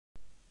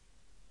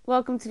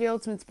Welcome to the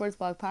Ultimate Sports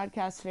Blog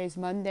Podcast. Today's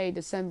Monday,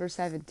 December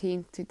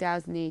 17th,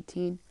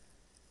 2018.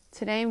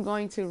 Today I'm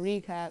going to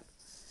recap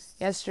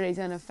yesterday's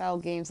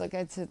NFL games, like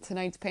I said,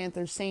 tonight's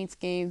Panthers-Saints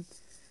game,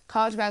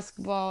 college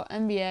basketball,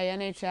 NBA,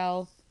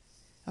 NHL,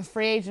 a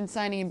free agent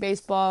signing in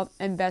baseball,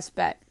 and best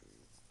bet.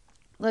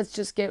 Let's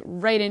just get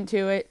right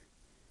into it.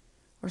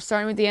 We're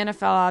starting with the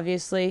NFL,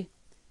 obviously.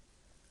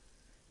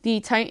 The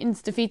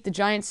Titans defeat the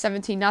Giants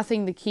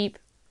 17-0 to keep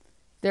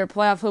their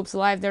playoff hopes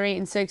alive. They're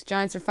 8-6.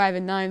 Giants are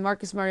 5-9.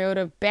 Marcus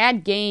Mariota,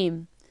 bad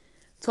game.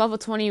 12 of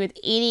 20 with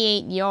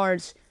 88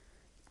 yards.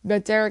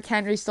 But Derrick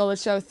Henry stole the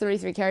show.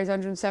 33 carries,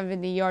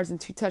 170 yards,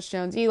 and 2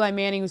 touchdowns. Eli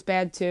Manning was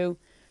bad too.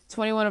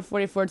 21 of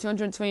 44,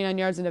 229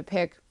 yards and a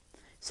pick.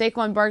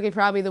 Saquon Barkley,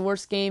 probably the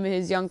worst game of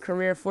his young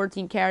career.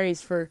 14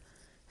 carries for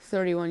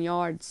 31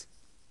 yards.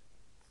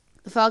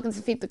 The Falcons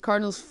defeat the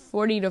Cardinals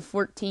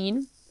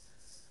 40-14.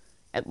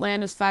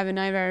 Atlanta's 5-9.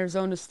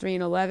 Arizona's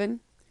 3-11.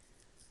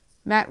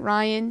 Matt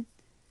Ryan,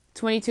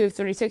 22 of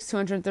 36,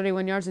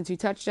 231 yards and 2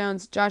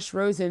 touchdowns. Josh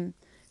Rosen,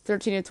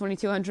 13 of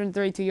 22,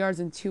 132 yards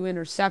and 2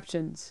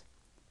 interceptions.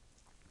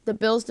 The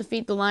Bills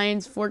defeat the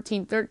Lions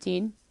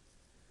 14-13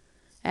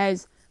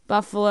 as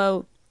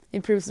Buffalo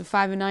improves to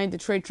 5-9.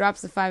 Detroit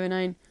drops to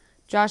 5-9.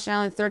 Josh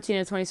Allen, 13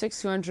 of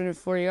 26,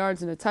 204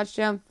 yards and a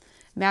touchdown.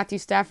 Matthew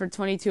Stafford,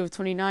 22 of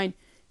 29,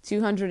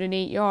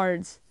 208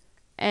 yards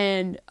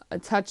and a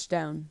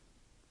touchdown.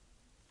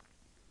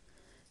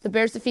 The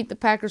Bears defeat the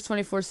Packers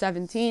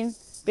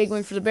 24-17. Big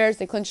win for the Bears.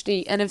 They clinched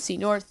the NFC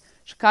North.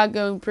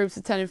 Chicago improves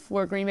to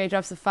 10-4. Green Bay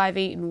drops to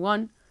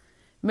 5-8-1.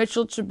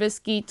 Mitchell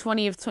Trubisky,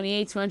 20 of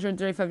 28,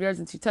 235 yards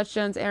and 2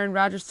 touchdowns. Aaron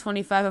Rodgers,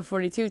 25 of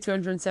 42,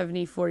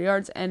 274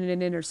 yards and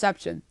an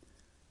interception.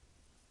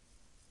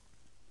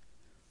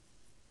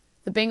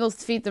 The Bengals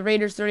defeat the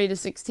Raiders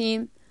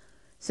 30-16.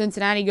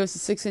 Cincinnati goes to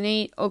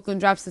 6-8. Oakland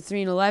drops to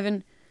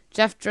 3-11.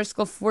 Jeff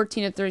Driscoll,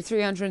 14 of 33,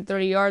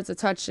 130 yards, a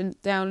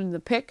touchdown in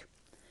the pick.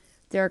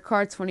 Derek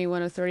Carr,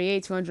 21 of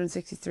 38,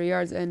 263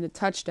 yards, and a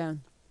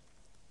touchdown.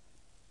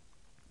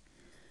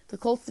 The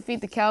Colts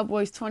defeat the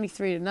Cowboys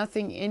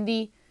 23-0.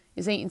 Indy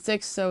is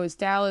 8-6, so is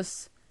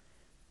Dallas.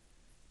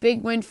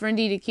 Big win for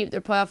Indy to keep their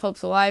playoff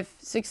hopes alive.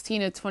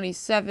 16 of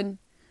 27,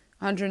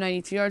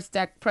 192 yards.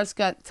 Dak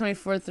Prescott,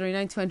 24 of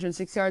 39,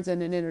 206 yards,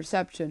 and an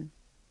interception.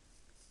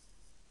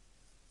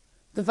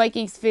 The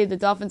Vikings defeated the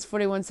Dolphins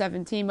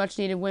 41-17. Much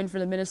needed win for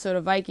the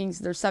Minnesota Vikings.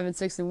 They're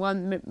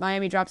 7-6-1.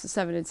 Miami drops to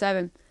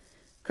 7-7.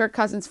 Kirk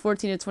Cousins,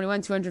 14 of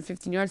 21,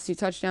 215 yards, 2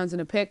 touchdowns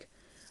and a pick.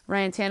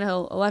 Ryan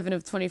Tannehill, 11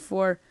 of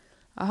 24,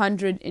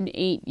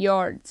 108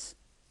 yards.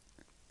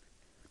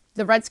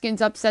 The Redskins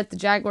upset the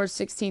Jaguars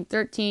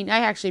 16-13.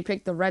 I actually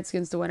picked the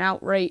Redskins to win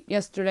outright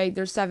yesterday.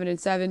 They're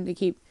 7-7 to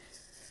keep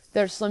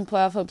their slim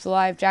playoff hopes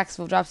alive.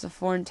 Jacksonville drops to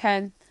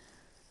 4-10.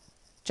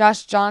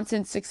 Josh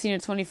Johnson, 16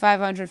 of 25,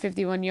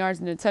 151 yards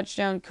and a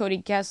touchdown.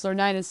 Cody Kessler,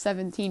 9 of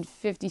 17,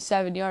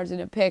 57 yards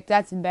and a pick.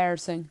 That's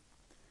embarrassing.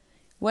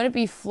 Wouldn't it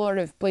be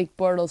Florida if Blake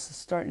Bortles is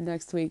starting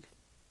next week?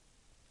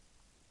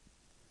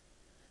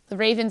 The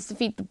Ravens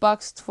defeat the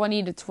Bucs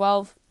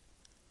 20-12.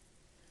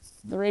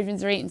 The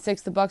Ravens are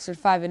 8-6. The Bucs are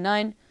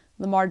 5-9.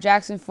 Lamar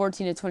Jackson,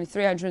 14 of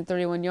 23,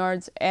 131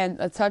 yards and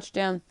a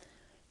touchdown,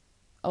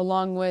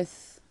 along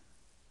with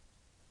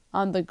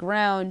on the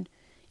ground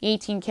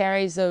 18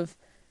 carries of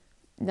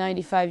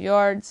 95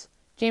 yards.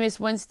 Jameis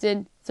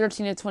Winston,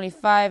 13 of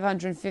 25,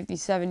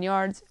 157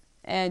 yards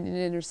and an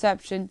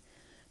interception.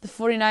 The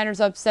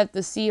 49ers upset the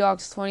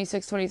Seahawks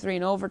 26-23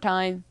 in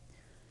overtime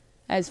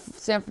as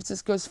San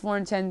Francisco's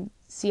 4-10,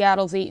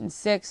 Seattle's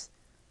 8-6.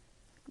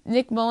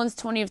 Nick Mullins,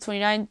 20 of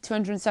 29,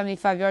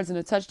 275 yards and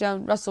a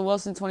touchdown. Russell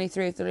Wilson,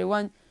 23 of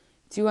 31,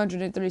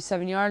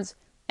 237 yards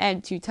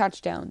and 2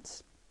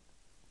 touchdowns.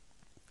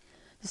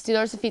 The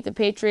Steelers defeat the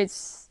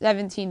Patriots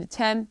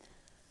 17-10.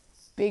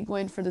 Big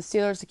win for the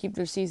Steelers to keep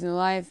their season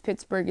alive.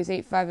 Pittsburgh is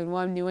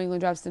 8-5-1. New England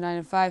drops to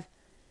 9-5.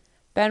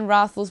 Ben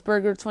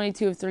Roethlisberger,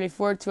 22 of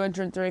 34,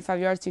 235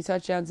 yards, 2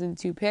 touchdowns, and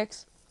 2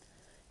 picks.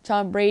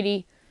 Tom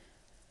Brady,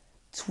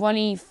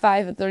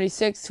 25 of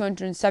 36,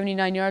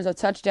 279 yards, a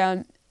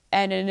touchdown,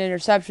 and an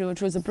interception,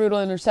 which was a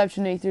brutal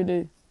interception he threw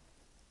to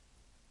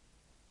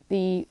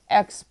the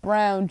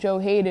ex-Brown, Joe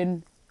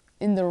Hayden,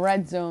 in the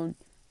red zone,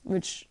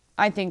 which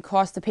I think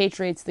cost the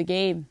Patriots the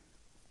game.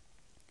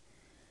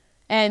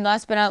 And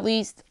last but not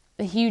least,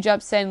 a huge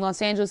upset in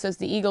Los Angeles as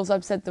the Eagles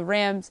upset the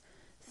Rams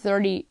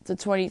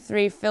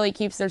 30-23. Philly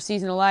keeps their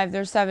season alive.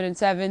 They're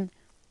 7-7.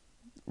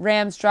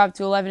 Rams drop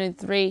to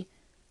 11-3.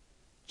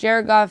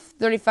 Jared Goff,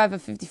 35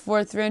 of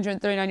 54,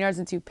 339 yards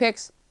and 2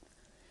 picks.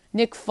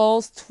 Nick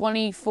Foles,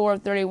 24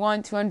 of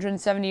 31,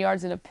 270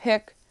 yards and a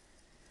pick.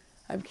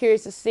 I'm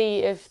curious to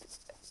see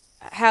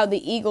how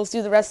the Eagles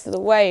do the rest of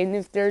the way and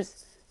if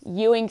there's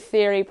Ewing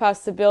theory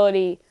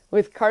possibility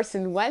with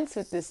Carson Wentz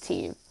with this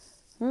team.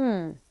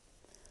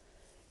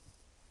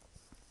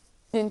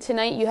 And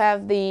tonight you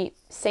have the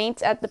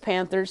Saints at the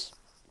Panthers.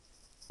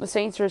 The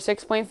Saints are a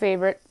 6-point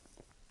favorite.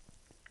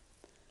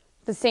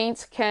 The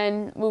Saints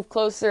can move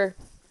closer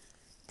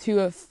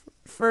to a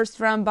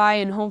first-round bye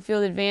and home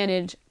field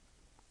advantage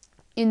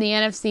in the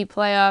NFC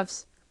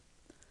playoffs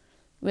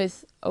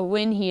with a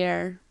win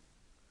here,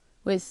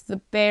 with the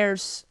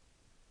Bears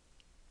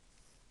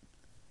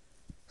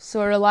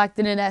sort of locked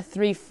in that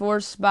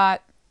 3-4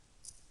 spot,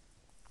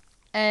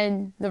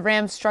 and the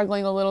Rams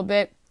struggling a little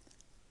bit.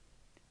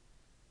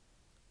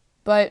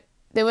 But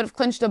they would have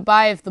clinched a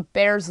bye if the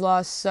Bears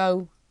lost,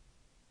 so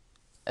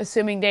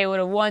assuming they would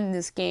have won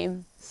this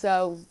game.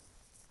 So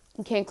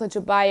you can't clinch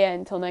a bye yet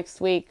until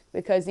next week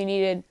because you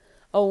needed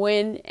a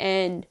win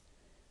and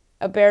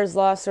a Bears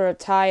loss or a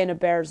tie and a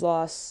Bears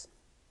loss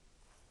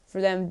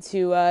for them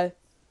to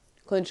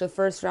clinch a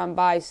first-round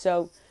bye.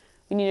 So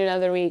we need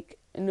another week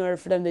in order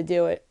for them to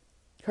do it,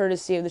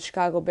 courtesy of the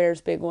Chicago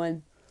Bears' big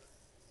win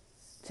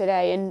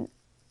today. And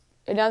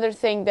another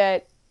thing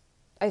that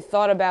I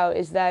thought about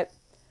is that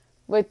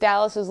with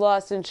Dallas's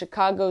loss and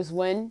Chicago's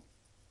win,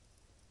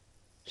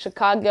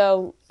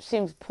 Chicago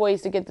seems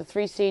poised to get the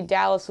 3 seed.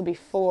 Dallas will be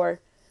 4.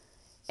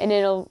 And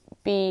it'll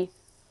be...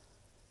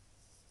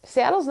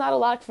 Seattle's not a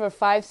lock for a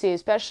 5 seed,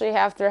 especially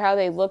after how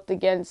they looked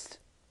against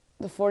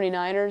the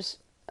 49ers.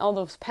 All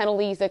those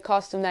penalties that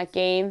cost them that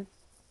game.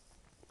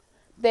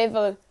 They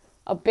have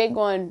a big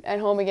one at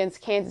home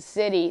against Kansas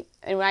City,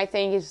 and what I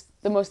think is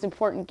the most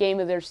important game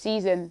of their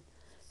season.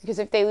 Because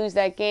if they lose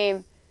that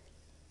game,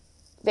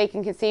 they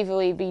can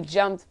conceivably be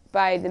jumped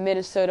by the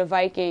Minnesota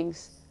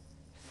Vikings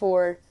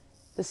for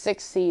the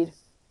 6th seed.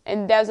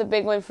 And that was a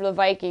big win for the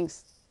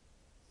Vikings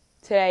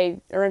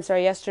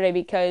yesterday,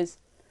 because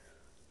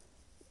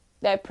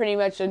that pretty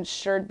much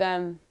ensured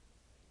them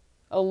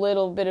a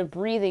little bit of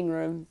breathing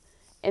room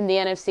in the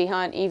NFC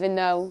hunt, even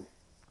though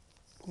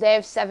they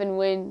have 7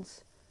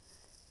 wins.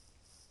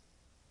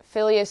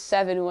 Philly has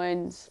 7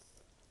 wins.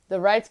 The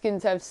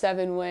Redskins have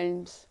 7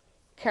 wins.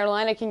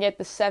 Carolina can get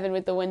the 7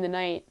 with the win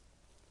tonight.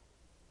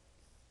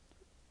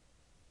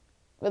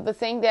 But the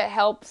thing that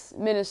helps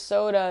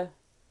Minnesota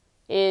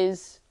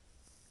is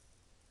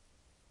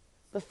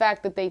the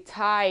fact that they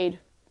tied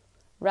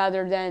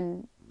rather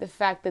than the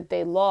fact that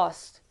they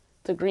lost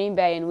to Green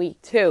Bay in week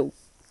 2.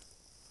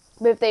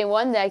 But if they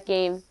won that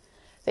game,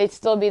 they'd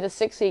still be the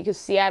 6th seed because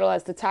Seattle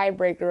has the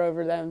tiebreaker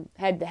over them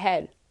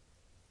head-to-head.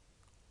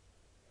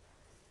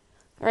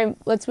 All right,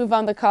 let's move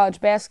on to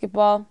college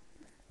basketball.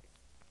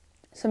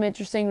 Some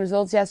interesting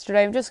results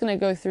yesterday. I'm just going to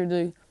go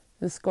through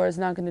the scores,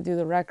 not going to do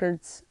the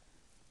records.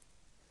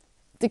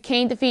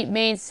 Duquesne defeat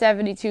Maine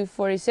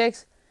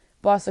 72-46.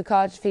 Boston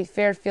College defeat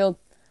Fairfield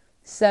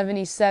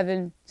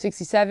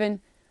 77-67.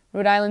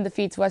 Rhode Island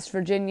defeats West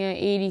Virginia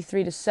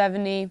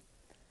 83-70.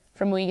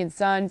 From Mohegan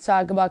Sun,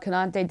 Sagaba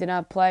Canante did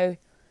not play.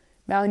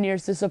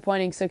 Mountaineers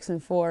disappointing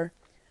 6-4.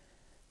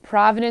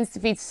 Providence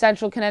defeats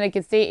Central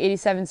Connecticut State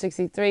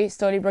 87-63.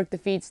 Stony Brook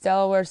defeats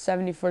Delaware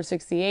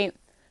 74-68.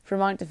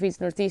 Vermont defeats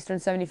Northeastern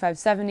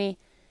 75-70.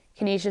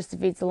 Canisius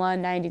defeats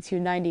Elon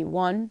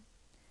 92-91.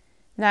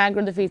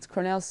 Niagara defeats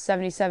Cornell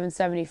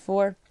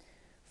 77-74.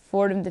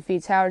 Fordham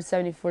defeats Howard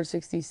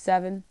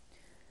 74-67.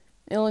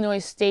 Illinois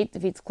State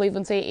defeats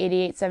Cleveland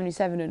State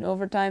 88-77 in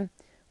overtime.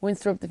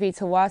 Winthrop defeats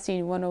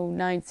Hiwassee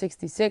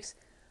 109-66.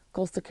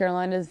 Coastal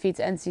Carolina defeats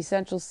NC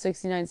Central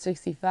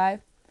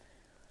 69-65.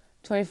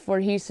 24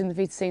 Houston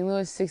defeats St.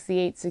 Louis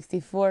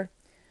 68-64.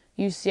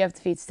 UCF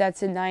defeats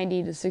Stetson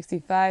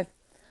 90-65.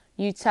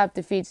 UTEP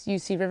defeats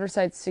UC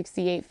Riverside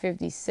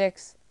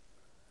 68-56.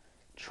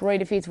 Troy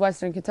defeats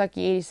Western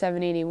Kentucky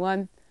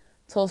 87-81.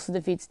 Tulsa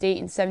defeats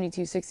Dayton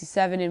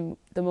 72-67 in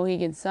the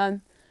Mohegan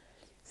Sun.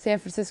 San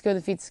Francisco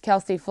defeats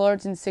Cal State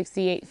Fullerton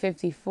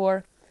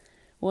 68-54.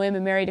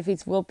 William & Mary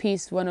defeats Will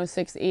Peace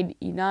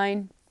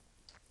 106-89.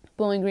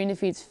 Bowling Green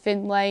defeats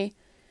Findlay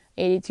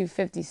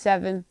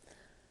 82-57.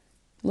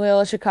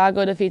 Loyola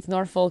Chicago defeats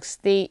Norfolk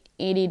State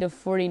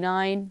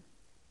 80-49.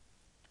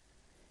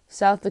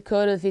 South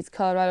Dakota defeats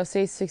Colorado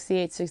State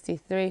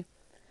 68-63.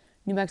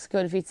 New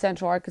Mexico defeats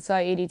Central Arkansas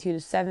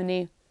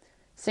 82-70.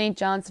 St.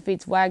 John's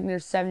defeats Wagner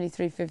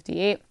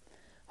 73-58.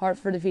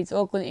 Hartford defeats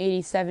Oakland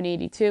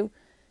 87-82.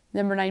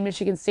 Number 9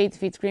 Michigan State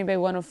defeats Green Bay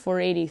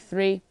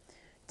 104-83.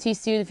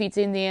 TCU defeats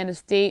Indiana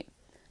State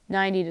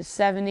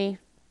 90-70.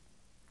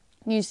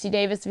 UC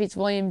Davis defeats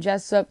William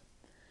Jessup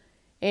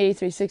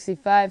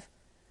 83-65.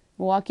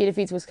 Milwaukee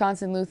defeats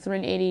Wisconsin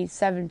Lutheran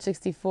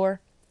 87-64.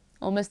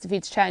 Ole Miss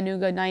defeats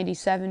Chattanooga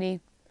 90-70.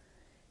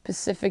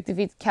 Pacific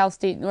defeats Cal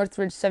State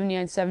Northridge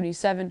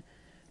 79-77.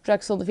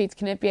 Drexel defeats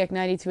Quinnipiac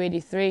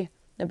 92-83.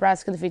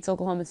 Nebraska defeats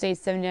Oklahoma State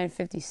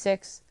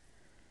 79-56.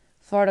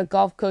 Florida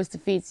Gulf Coast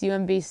defeats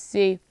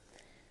UMBC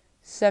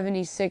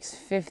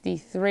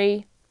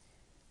 76-53.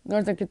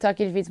 Northern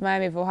Kentucky defeats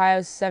Miami of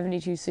Ohio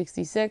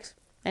 72-66.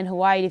 And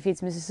Hawaii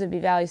defeats Mississippi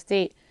Valley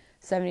State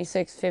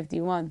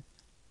 76-51.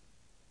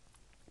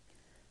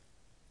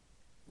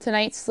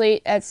 Tonight's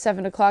slate at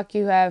 7 o'clock,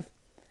 you have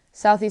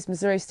Southeast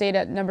Missouri State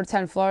at number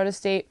 10 Florida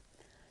State.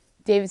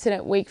 Davidson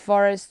at Wake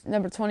Forest.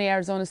 Number 20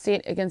 Arizona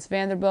State against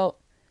Vanderbilt.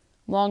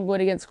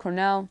 Longwood against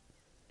Cornell.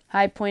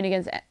 High Point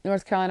against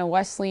North Carolina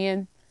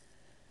Wesleyan.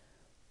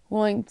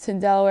 Wilmington,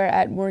 Delaware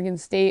at Morgan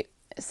State.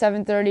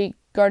 7:30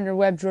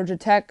 Gardner-Webb, Georgia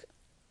Tech.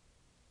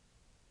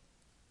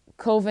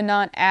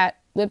 Covenant at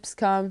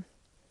Lipscomb.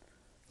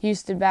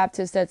 Houston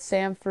Baptist at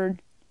Samford.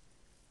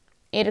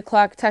 8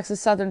 o'clock, Texas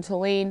Southern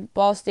Tulane,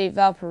 Ball State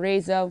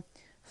Valparaiso,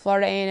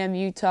 Florida A&M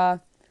Utah,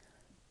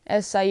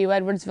 SIU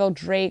Edwardsville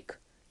Drake,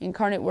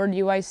 Incarnate Word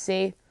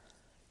UIC,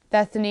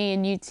 Bethany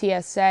and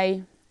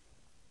UTSA,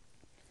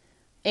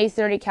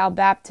 8:30 Cal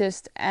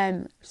Baptist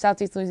and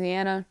Southeast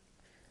Louisiana,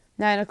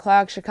 9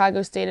 o'clock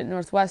Chicago State at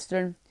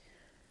Northwestern,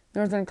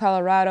 Northern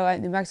Colorado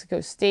at New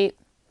Mexico State,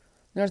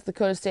 North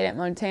Dakota State at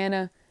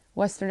Montana,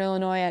 Western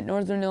Illinois at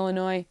Northern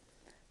Illinois,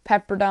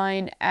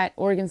 Pepperdine at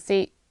Oregon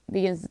State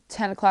begins the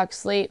 10 o'clock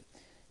slate,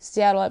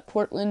 Seattle at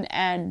Portland,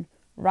 and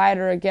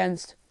Rider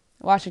against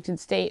Washington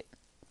State.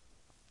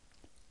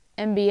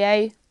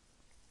 NBA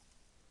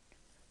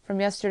from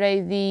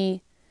yesterday,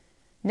 the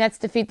Nets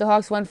defeat the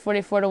Hawks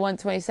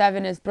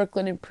 144-127 as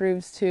Brooklyn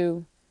improves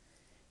to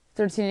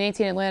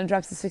 13-18. Atlanta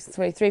drops to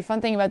 6-23.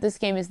 Fun thing about this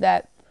game is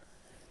that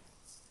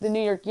the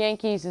New York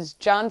Yankees is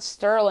John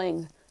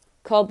Sterling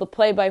called the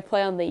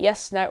play-by-play on the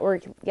Yes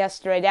Network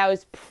yesterday. That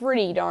was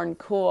pretty darn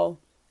cool.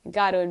 I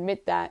got to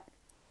admit that.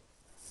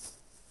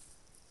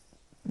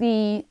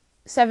 The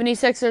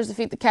 76ers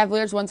defeat the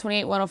Cavaliers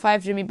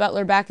 128-105. Jimmy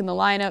Butler back in the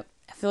lineup.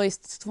 Phillies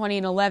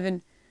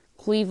 20-11.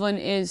 Cleveland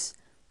is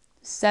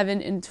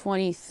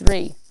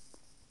 7-23.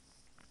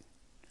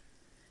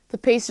 The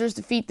Pacers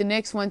defeat the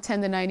Knicks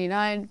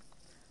 110-99.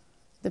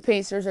 The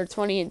Pacers are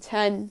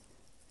 20-10.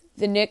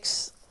 The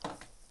Knicks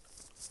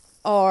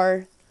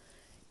are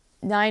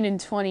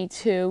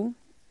 9-22.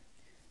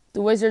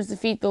 The Wizards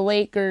defeat the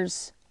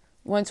Lakers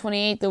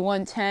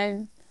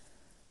 128-110.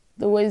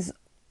 The Wiz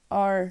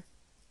are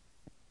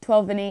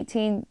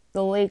 12-18.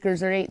 The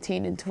Lakers are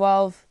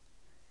 18-12.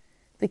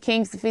 The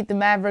Kings defeat the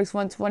Mavericks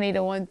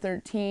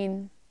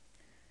 120-113.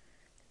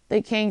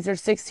 The Kings are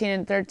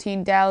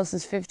 16-13. Dallas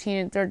is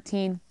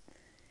 15-13.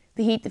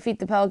 The Heat defeat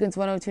the Pelicans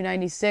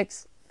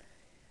 102-96.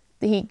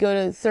 The Heat go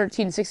to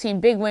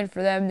 13-16. Big win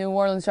for them. New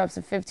Orleans drops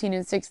to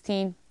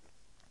 15-16.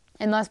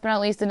 And last but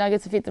not least, the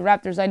Nuggets defeat the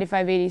Raptors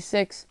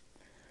 95-86.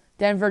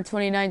 Denver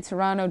 29.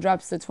 Toronto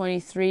drops to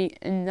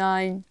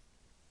 23-9.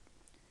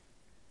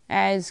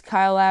 As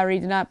Kyle Lowry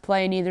did not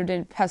play, neither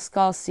did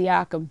Pascal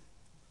Siakam.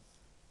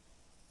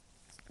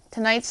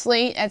 Tonight's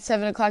slate at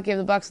 7 o'clock, you have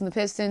the Bucks and the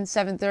Pistons.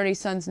 7:30,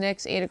 Suns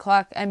Knicks. 8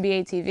 o'clock,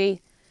 NBA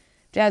TV.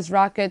 Jazz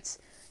Rockets.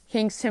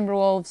 Kings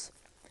Timberwolves.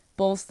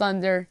 Bulls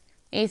Thunder.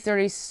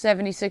 8:30,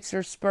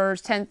 76ers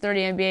Spurs.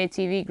 10:30, NBA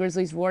TV.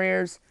 Grizzlies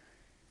Warriors.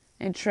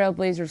 And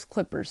Trailblazers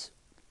Clippers.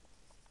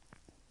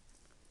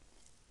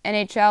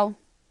 NHL.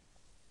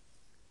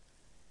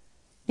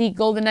 The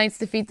Golden Knights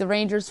defeat the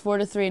Rangers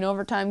 4-3 in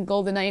overtime.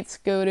 Golden Knights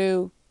go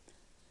to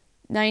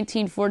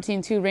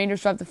 19-14-2.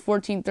 Rangers drop to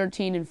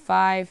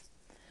 14-13-5.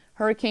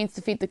 Hurricanes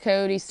defeat the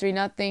Coyotes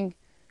 3-0.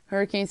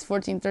 Hurricanes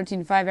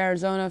 14-13-5.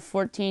 Arizona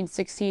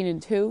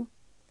 14-16-2.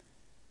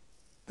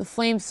 The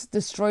Flames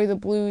destroy the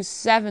Blues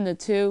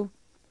 7-2.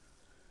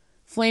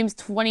 Flames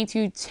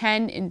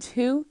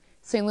 22-10-2.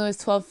 St. Louis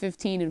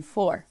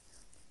 12-15-4.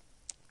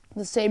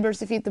 The Sabres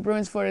defeat the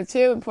Bruins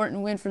 4-2.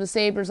 Important win for the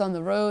Sabres on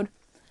the road.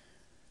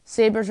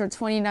 Sabres are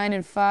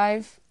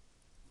 29-5.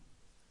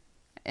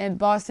 And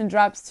Boston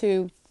drops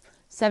to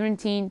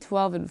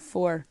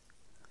 17-12-4.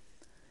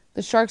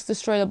 The Sharks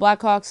destroy the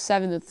Blackhawks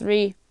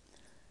 7-3.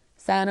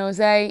 San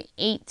Jose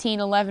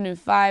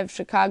 18-11-5.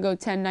 Chicago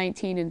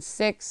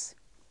 10-19-6.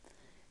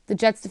 The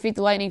Jets defeat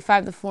the Lightning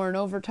 5-4 in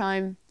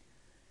overtime.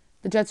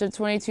 The Jets are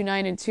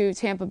 22-9-2.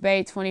 Tampa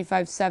Bay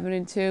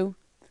 25-7-2.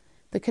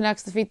 The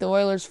Canucks defeat the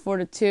Oilers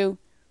 4-2.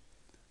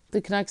 The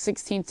Canucks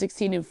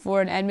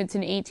 16-16-4. And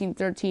Edmonton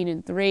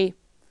 18-13-3.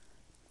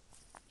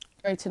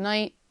 All right,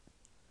 tonight,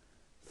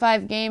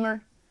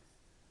 5-gamer.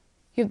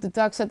 You have the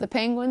Ducks at the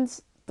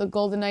Penguins. The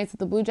Golden Knights at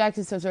the Blue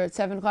Jackets. Those are at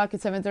 7 o'clock.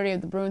 At 7:30, you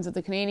have the Bruins at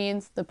the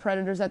Canadiens. The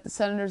Predators at the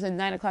Senators. And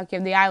 9 o'clock, you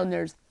have the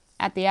Islanders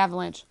at the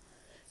Avalanche.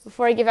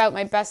 Before I give out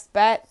my best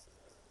bet,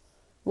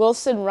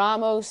 Wilson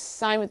Ramos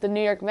signed with the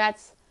New York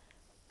Mets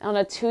on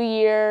a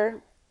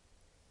 2-year,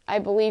 I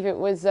believe it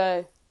was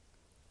a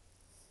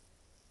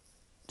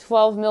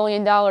 $12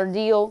 million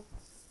deal.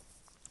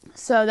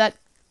 So that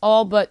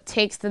all but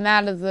takes them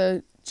out of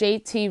the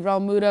JT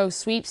Realmuto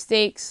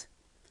sweepstakes.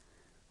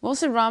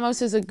 Wilson Ramos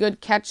is a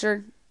good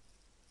catcher.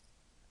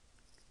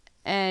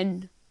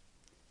 And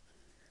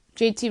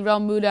JT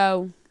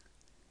Realmuto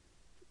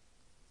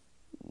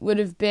would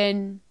have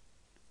been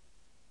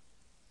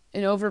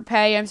an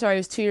overpay. I'm sorry, it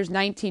was 2 years,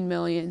 $19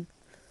 million.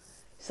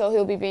 So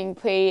he'll be being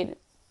paid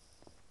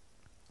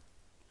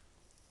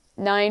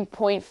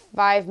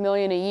 $9.5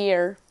 million a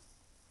year.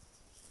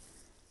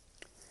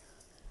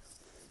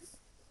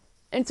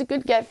 And it's a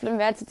good get for the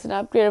Mets. It's an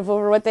upgrade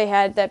over what they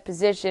had at that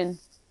position.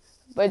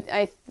 But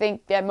I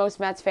think that most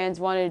Mets fans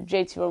wanted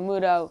JT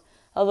Realmuto.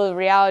 Although the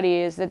reality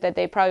is that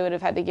they probably would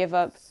have had to give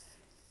up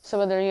some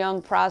of their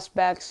young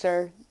prospects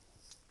or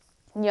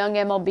young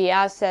MLB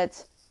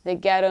assets to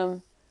get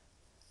him.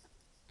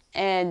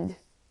 And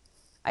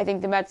I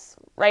think the Mets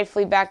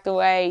rightfully backed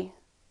away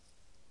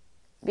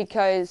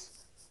because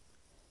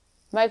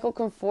Michael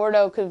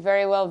Conforto could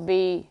very well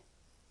be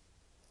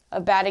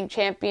a batting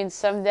champion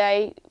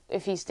someday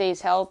if he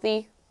stays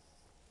healthy.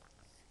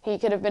 He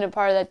could have been a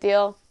part of that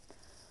deal.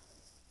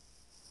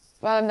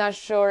 Well, I'm not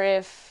sure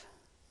if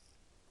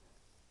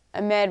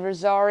Ahmed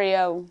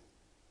Rosario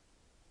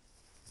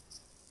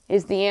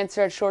is the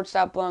answer at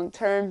shortstop long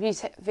term.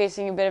 He's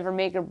facing a bit of a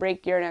make or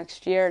break year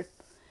next year.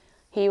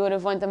 He would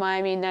have went to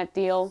Miami in that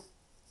deal.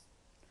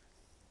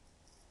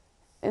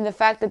 And the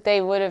fact that they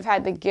would have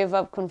had to give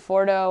up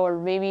Conforto or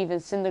maybe even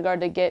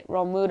Syndergaard to get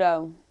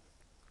Realmuto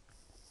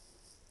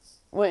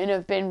wouldn't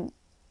have been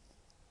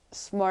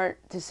smart,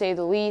 to say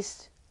the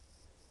least.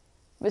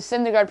 But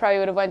Syndergaard probably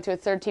would have went to a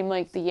third team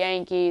like the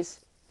Yankees.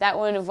 That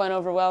wouldn't have went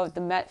over well with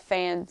the Met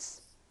fans.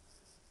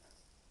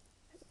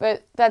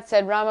 But that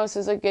said, Ramos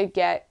is a good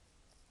get.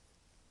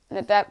 And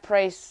at that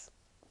price,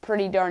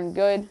 pretty darn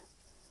good.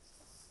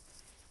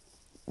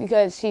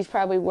 Because he's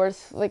probably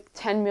worth like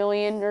 $10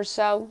 million or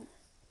so.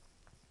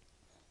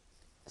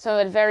 So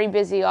a very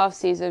busy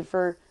offseason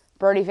for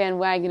Bertie Van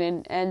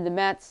Wagenen and the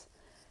Mets.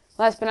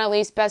 Last but not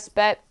least, best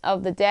bet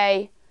of the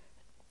day.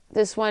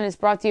 This one is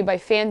brought to you by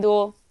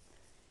FanDuel.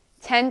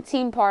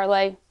 10-team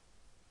parlay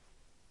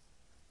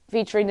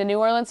featuring the New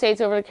Orleans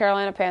Saints over the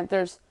Carolina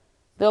Panthers,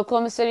 the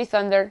Oklahoma City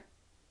Thunder,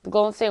 the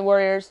Golden State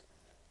Warriors,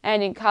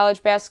 and in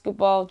college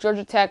basketball,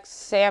 Georgia Tech,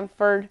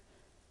 Samford,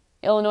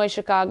 Illinois,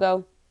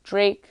 Chicago,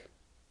 Drake,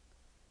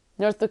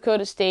 North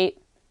Dakota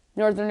State,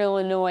 Northern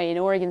Illinois, and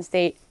Oregon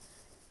State.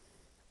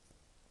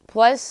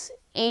 Plus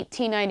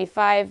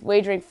 $18.95,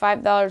 wagering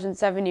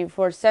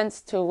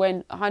 $5.74 to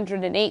win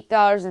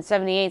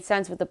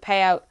 $108.78 with a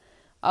payout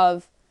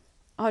of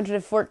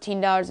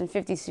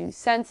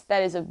 $114.52.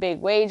 That is a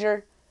big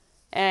wager.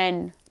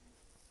 And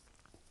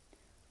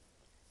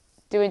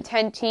doing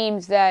 10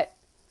 teams that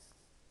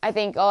I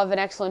think all have an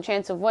excellent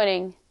chance of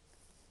winning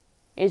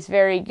is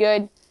very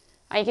good.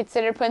 I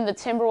consider putting the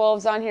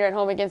Timberwolves on here at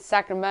home against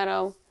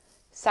Sacramento.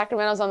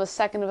 Sacramento's on the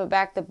second of a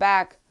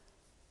back-to-back,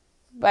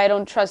 but I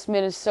don't trust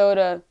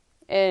Minnesota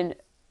in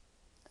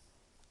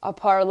a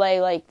parlay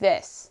like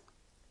this.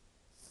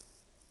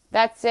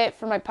 That's it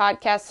for my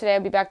podcast today.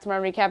 I'll be back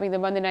tomorrow recapping the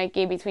Monday night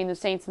game between the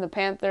Saints and the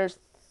Panthers,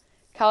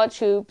 college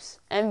hoops,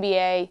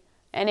 NBA,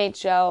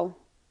 NHL,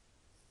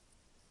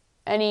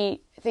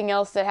 anything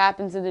else that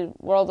happens in the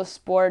world of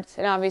sports,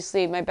 and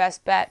obviously my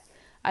best bet.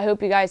 I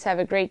hope you guys have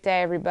a great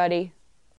day, everybody.